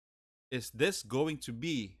Is this going to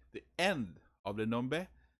be the end of the Nombe?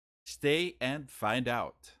 Stay and find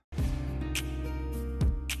out.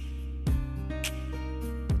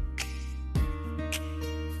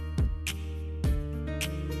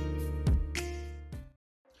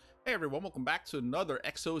 Hey everyone, welcome back to another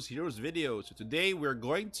Exos Heroes video. So today we're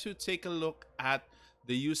going to take a look at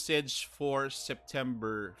the usage for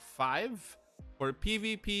September 5 for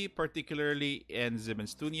PvP, particularly in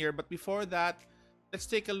Zibenstunier. But before that, let's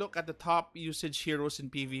take a look at the top usage heroes in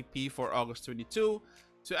PvP for August 22.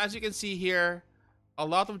 So as you can see here, a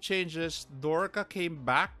lot of changes. Dorka came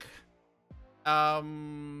back.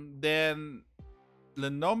 Then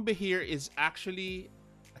Lenombe here is actually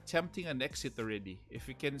attempting an exit already. If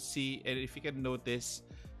you can see and if you can notice,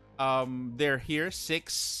 they're here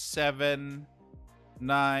 6, 7,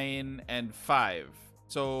 9, and 5.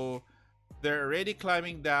 So they're already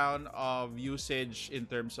climbing down of usage in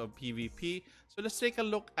terms of PvP. So let's take a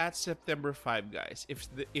look at September 5, guys,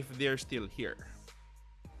 if they're still here.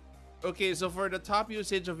 Okay, so for the top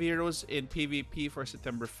usage of heroes in PvP for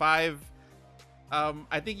September 5,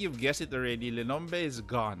 I think you've guessed it already. Lenombe is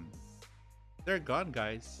gone. They're gone,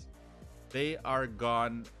 guys. They are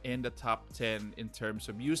gone in the top 10 in terms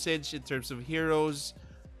of usage, in terms of heroes.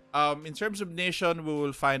 In terms of nation, we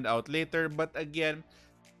will find out later. But again,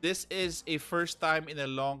 this is a first time in a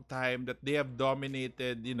long time that they have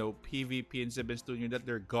dominated, PvP in Zibenstunier, that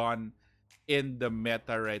they're gone in the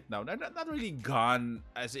meta right now. Not really gone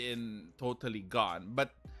as in totally gone, but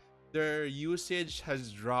their usage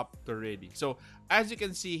has dropped already. So as you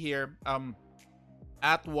can see here,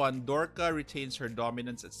 at 1, Dorka retains her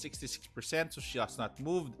dominance at 66%, so she has not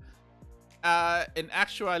moved. In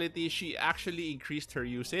actuality, she actually increased her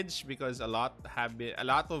usage because a lot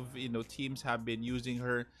of teams have been using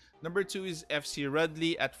her. Number 2 is FC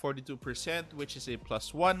Rudley at 42%, which is a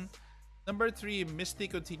 +1. Number 3, Misty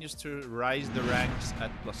continues to rise the ranks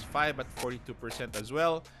at +5 at 42% as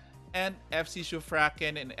well. And FC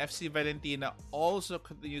Shufraken and FC Valentina also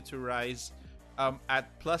continue to rise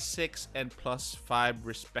at +6 and +5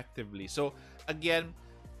 respectively. So again,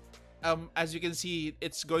 as you can see,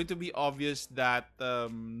 it's going to be obvious that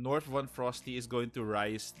North Von Frosty is going to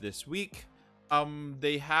rise this week.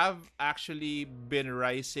 They have actually been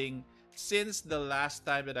rising since the last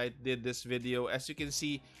time that I did this video. As you can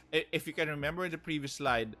see, if you can remember in the previous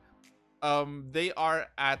slide, they are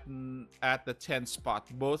at the 10th spot,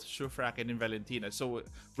 both Shufraken and Valentina. So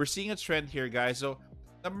we're seeing a trend here, guys. So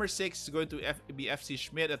number 6 is going to be FC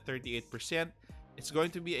Schmidt at 38%. It's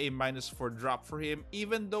going to be a -4 drop for him.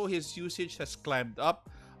 Even though his usage has climbed up,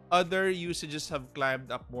 other usages have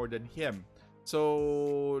climbed up more than him.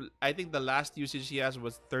 So I think the last usage he has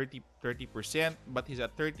was 30%, but he's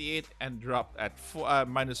at 38 and dropped at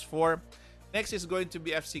 -4. Next is going to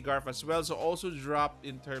be FC Garf as well. So also dropped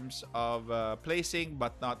in terms of placing,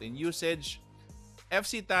 but not in usage.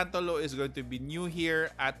 FC Tantalo is going to be new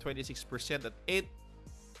here at 26% at 8.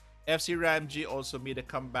 FC Ramji also made a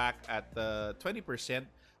comeback at 20%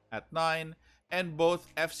 at 9. And both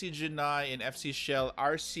FC Janai and FC Shell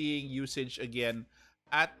are seeing usage again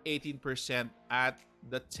at 18% at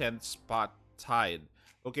the 10th spot, tied.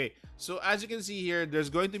 Okay, so as you can see here,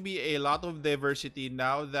 there's going to be a lot of diversity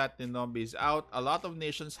now that Lenombe is out. A lot of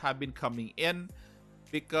nations have been coming in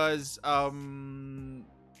because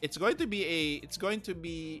it's going to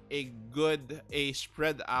be a good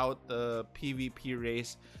spread out PvP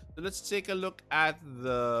race. So let's take a look at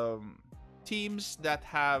the teams that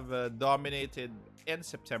have dominated in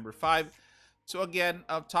September 5. So again,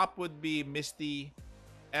 up top would be Misty,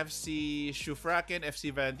 FC Shufraken,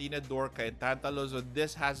 FC Valentina, Dorka, and Tantalo. So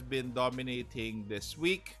this has been dominating this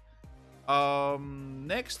week.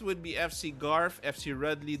 Next would be FC Garf, FC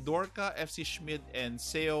Rudley, Dorka, FC Schmidt, and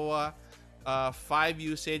Seowa. 5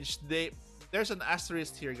 usage. There's an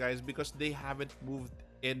asterisk here, guys, because they haven't moved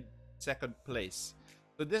in second place.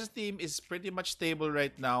 So this team is pretty much stable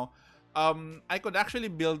right now. I could actually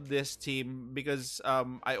build this team because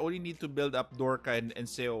I only need to build up Dorka and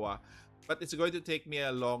Seowa. But it's going to take me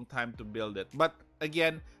a long time to build it. But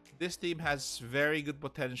again, this team has very good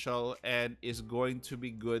potential and is going to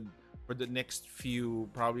be good for the next few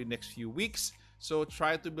weeks. So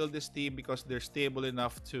try to build this team because they're stable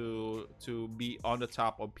enough to be on the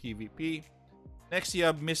top of PvP. Next, you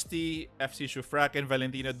have Misty, FC Shufraken,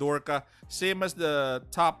 Valentina, Dorka. Same as the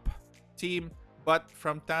top team, but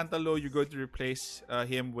from Tantalo, you're going to replace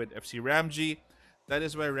him with FC Ramji. That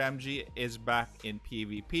is why Ramji is back in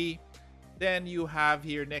PvP. Then you have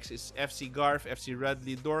here next is FC Garf, FC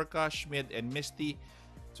Rudley, Dorka, Schmidt, and Misty.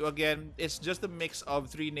 So again, it's just a mix of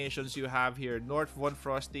 3 nations. You have here North Von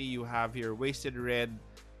Frosty, you have here Wasted Red,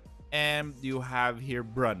 and you have here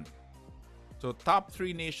Brun. So top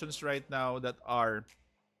three nations right now that are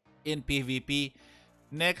in PvP.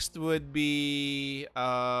 Next would be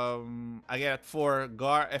again at 4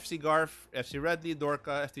 FC Garf, FC Redley,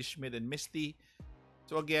 Dorka, FC Schmidt, and Misty.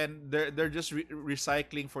 So again, they're just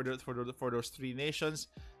recycling for those three nations.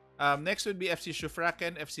 Next would be FC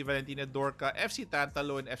Shufraken, FC Valentina Dorka, FC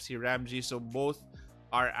Tantalo, and FC Ramji. So both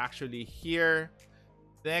are actually here.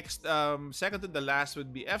 Next, second to the last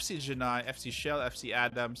would be FC Janai, FC Shell, FC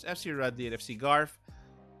Adams, FC Rudley, and FC Garf.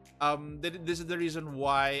 This is the reason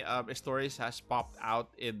why Stories has popped out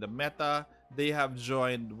in the meta. They have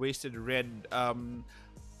joined Wasted Red. I'm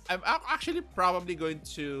actually probably going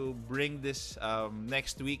to bring this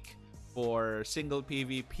next week for single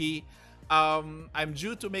PvP. I'm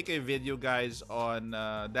due to make a video, guys, on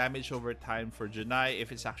damage over time for Janai,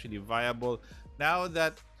 if it's actually viable. Now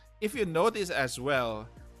that, if you notice as well,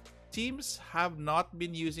 teams have not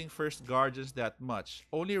been using First Guardians that much.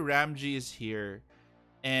 Only Ramji is here.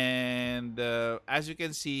 And as you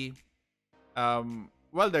can see,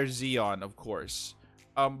 well, there's Xeon, of course.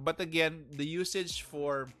 But again, the usage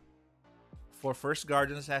for First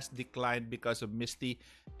Guardians has declined because of Misty,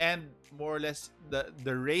 and more or less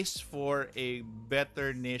the race for a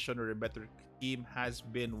better nation or a better team has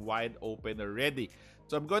been wide open already.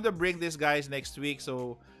 So I'm going to bring this, guys, next week.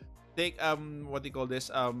 So take what do you call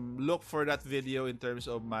this? Look for that video in terms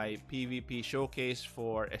of my PvP showcase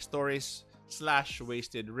for Stories /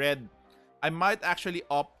 Wasted Red. I might actually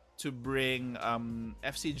opt to bring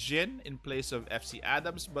FC Jin in place of FC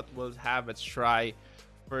Adams, but we'll have a try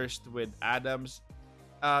first with Adams.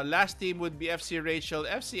 Last team would be FC Rachel,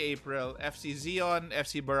 FC April, FC Xeon,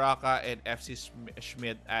 FC Baraka, and FC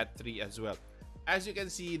Schmidt at 3 as well. As you can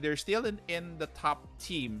see, they're still in the top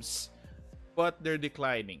teams, but they're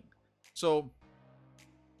declining. So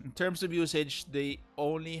in terms of usage, they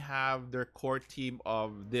only have their core team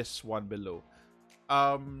of this one below.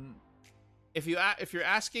 If you're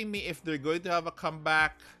asking me if they're going to have a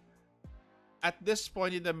comeback at this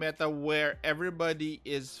point in the meta where everybody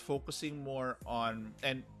is focusing more on,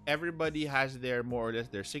 and everybody has their more or less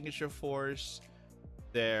their signature force,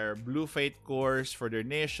 their Blue Fate cores for their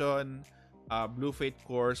nation, Blue Fate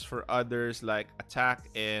cores for others like attack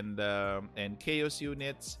and chaos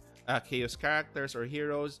units, chaos characters or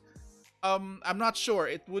heroes. I'm not sure.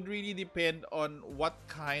 It would really depend on what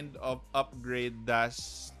kind of upgrade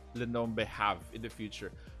does Lenombe have in the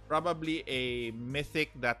future. Probably a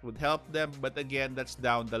mythic that would help them, but again, that's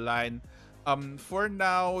down the line. For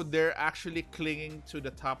now, they're actually clinging to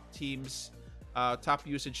the top teams, top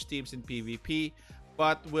usage teams in PvP,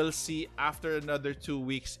 but we'll see after another 2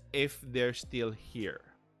 weeks if they're still here.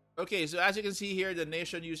 Okay, so as you can see here, the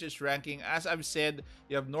nation usage ranking, as I've said,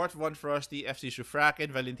 you have North Von Frosty, FC Shufraken,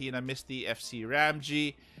 Valentina Misty, FC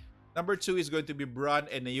Ramji. Number 2 is going to be Braun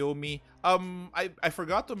and Naomi. I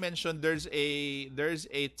forgot to mention there's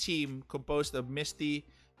a team composed of Misty,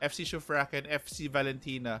 FC Shufraken, FC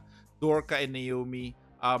Valentina, Dorka, and Naomi.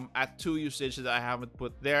 At 2 usage that I haven't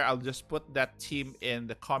put there. I'll just put that team in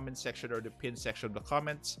the comment section or the pin section of the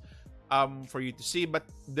comments for you to see. But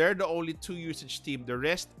they're the only 2 usage team. The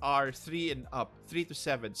rest are 3 and up, 3 to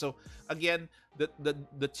 7. So again,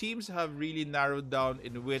 the teams have really narrowed down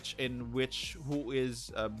in which who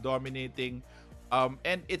is dominating,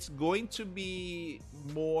 and it's going to be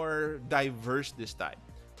more diverse this time.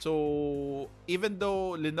 So even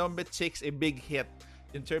though Lenombe takes a big hit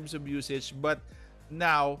in terms of usage, but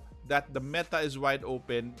now that the meta is wide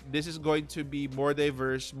open, this is going to be more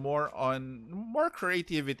diverse, more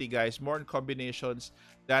creativity, guys, more in combinations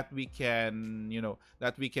that we can,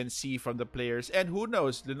 that we can see from the players. And who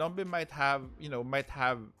knows, Lenombe might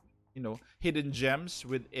have hidden gems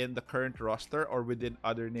within the current roster or within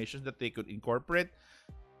other nations that they could incorporate.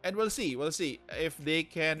 And we'll see if they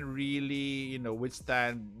can really,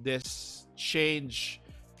 withstand this change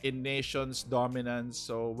in nations dominance.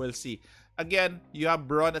 So we'll see. Again, you have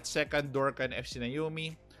Braun at 2nd, Dorka and FC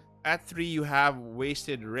Naomi. At 3, you have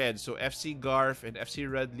Wasted Red. So FC Garf and FC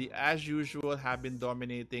Redley, as usual, have been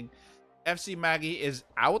dominating. FC Maggie is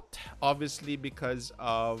out, obviously, because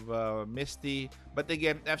of Misty. But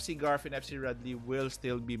again, FC Garf and FC Redley will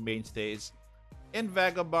still be mainstays. In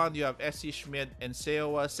Vagabond, you have FC Schmidt and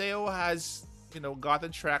Seowa. Seowa has,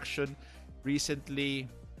 gotten traction recently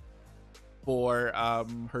for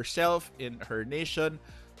herself in her nation.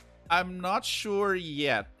 I'm not sure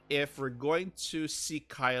yet if we're going to see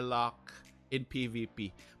Kylock in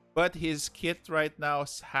PvP, but his kit right now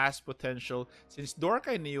has potential since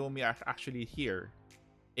Dorka and Naomi are actually here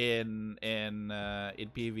in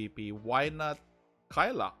PvP. Why not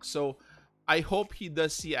Kylock? So I hope he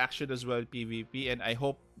does see action as well in PvP, and I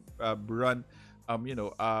hope Brun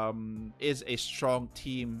is a strong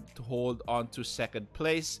team to hold on to second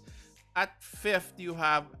place. At fifth, you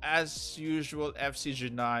have, as usual, FC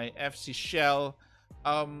Junai, FC Shell.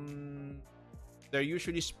 Um, they're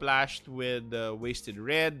usually splashed with Wasted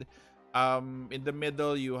Red. In the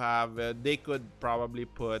middle, you have they could probably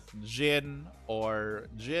put Jin or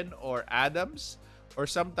Adams, or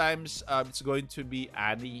sometimes it's going to be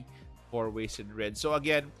Annie for Wasted Red. So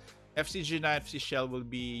again, FC Gina, FC Shell will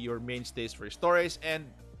be your mainstays for stories. And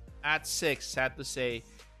at six, sad to say,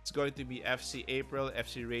 it's going to be FC April,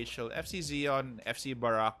 FC Rachel, FC Zion, FC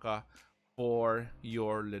Baraka for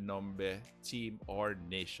your Lenombe team or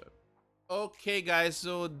nation. Okay, guys,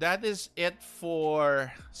 so that is it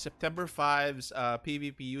for September 5's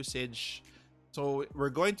PvP usage. So we're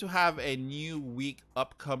going to have a new week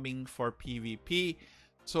upcoming for PvP.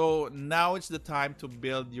 So now it's the time to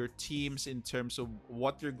build your teams in terms of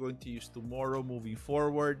what you're going to use tomorrow moving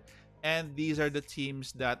forward. And these are the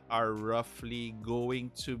teams that are roughly going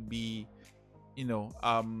to be,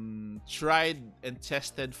 tried and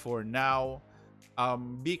tested for now.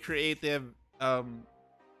 Be creative.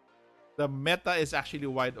 The meta is actually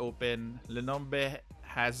wide open. Lenombe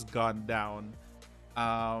has gone down.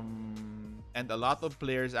 And a lot of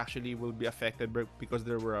players actually will be affected because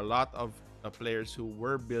there were a lot of players who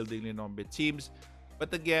were building Lenombe teams.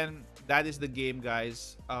 But again, that is the game,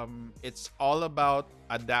 guys. It's all about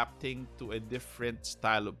adapting to a different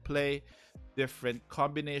style of play, different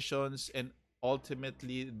combinations, and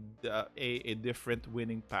ultimately a different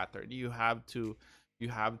winning pattern. You have to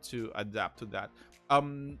adapt to that.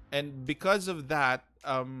 And because of that,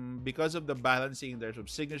 because of the balancing in terms of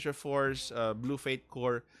signature force, Blue Fate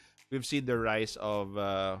core, we've seen the rise of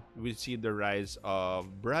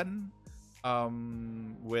Brun,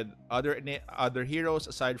 with other heroes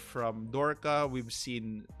aside from Dorka. We've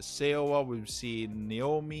seen Seowa, we've seen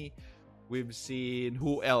Naomi, we've seen,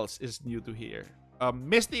 who else is new to here.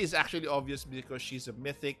 Misty is actually obvious because she's a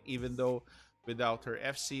mythic, even though without her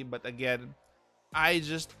FC. But again, I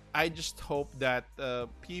just hope that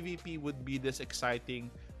PvP would be this exciting,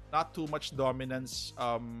 not too much dominance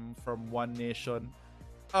from one nation.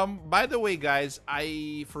 By the way, guys,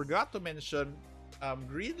 I forgot to mention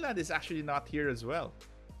Greenland is actually not here as well.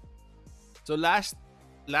 So last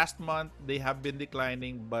month they have been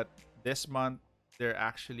declining, but this month they're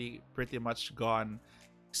actually pretty much gone,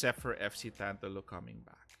 except for FC Tantalo coming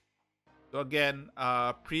back. So again,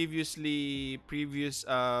 previous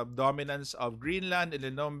dominance of Greenland and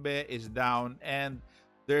Lenombe is down, and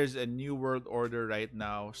there's a new world order right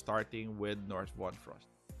now, starting with North Von Frost.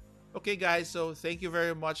 Okay, guys, so thank you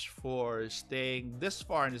very much for staying this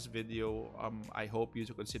far in this video. I hope you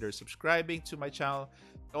to consider subscribing to my channel.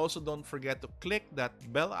 Also, don't forget to click that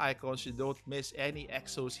bell icon so you don't miss any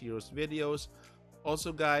Exos Heroes videos.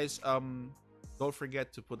 Also, guys, don't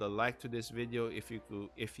forget to put a like to this video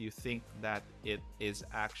if you think that it is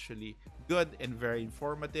actually good and very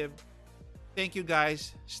informative. Thank you,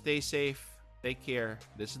 guys. Stay safe. Take care.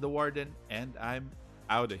 This is the Warden, and I'm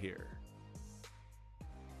out of here.